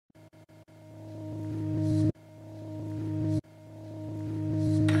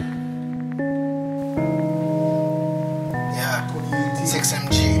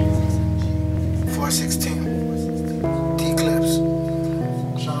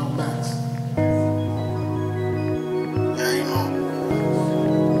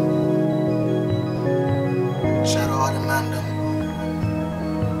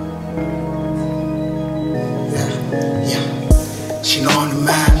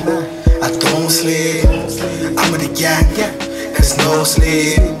sleep. I'm with the gang, there's no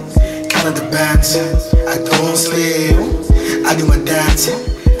sleep. Count the bands, I don't sleep. I do my dance,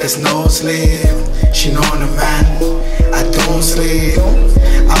 there's no sleep. She know I'm the man, I don't sleep.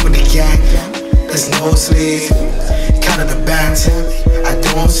 I'm with the gang, there's no sleep. Count the bands, I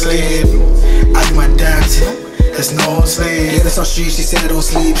don't sleep. I do my dance, there's no sleep. Yeah, that's on street, she said I don't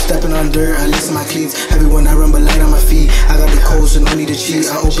sleep. Stepping on dirt, I listen my cleats. Everyone I run but light on my feet. I got the code, so no need to cheat.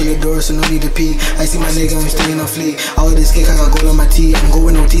 I open the door, so no need to pee. I see my nigga, I'm staying on fleek. All of this cake, I got gold on my teeth. I'm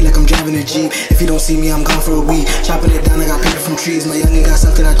going OT like I'm driving a Jeep. If you don't see me, I'm gone for a week. Chopping it down, I got paper from trees. My youngin' got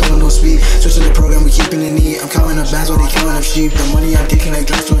something, I told him no sweet. Switching the program, we keeping it neat. I'm counting up bands while they counting up sheep. The money I'm taking like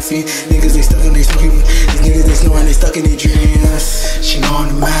drugs to a feet. Niggas, they stuck and they smoking. These niggas, they snoring, they stuck in their dreams. She know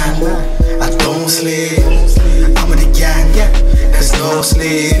I'm the man, I don't sleep. I'm with the gang, there's no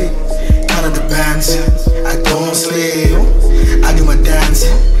sleep. Count up the bands, I don't sleep. I do my dance,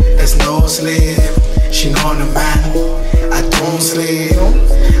 there's no sleep. She know I'm the man, I don't sleep.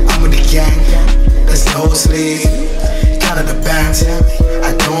 I'm with the gang, there's no sleep. Count up the bands,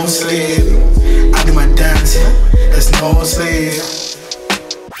 I don't sleep. I do my dance, there's no sleep.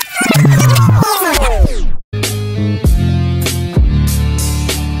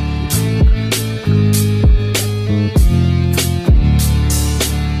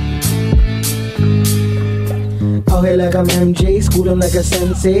 Out here like I'm MJ, school him like a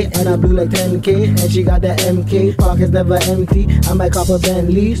sensei, and I blew like 10K, and she got the MK, pockets never empty. I might cop a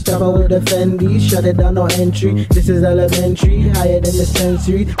Bentley, step out with the Fendi, shut it down, no entry. This is elementary, higher than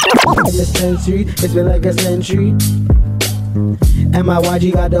dispensary. Dispensary, it's been like a century. And my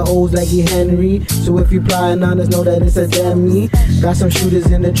YG got the O's like he Henry. So if you prying on us, know that it's a demi. Got some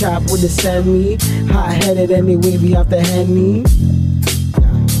shooters in the trap with the semi. Hot-headed anyway, we have the Henny.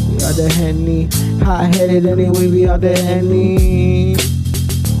 We are the Henny. Hot-headed anyway, we are the Henny.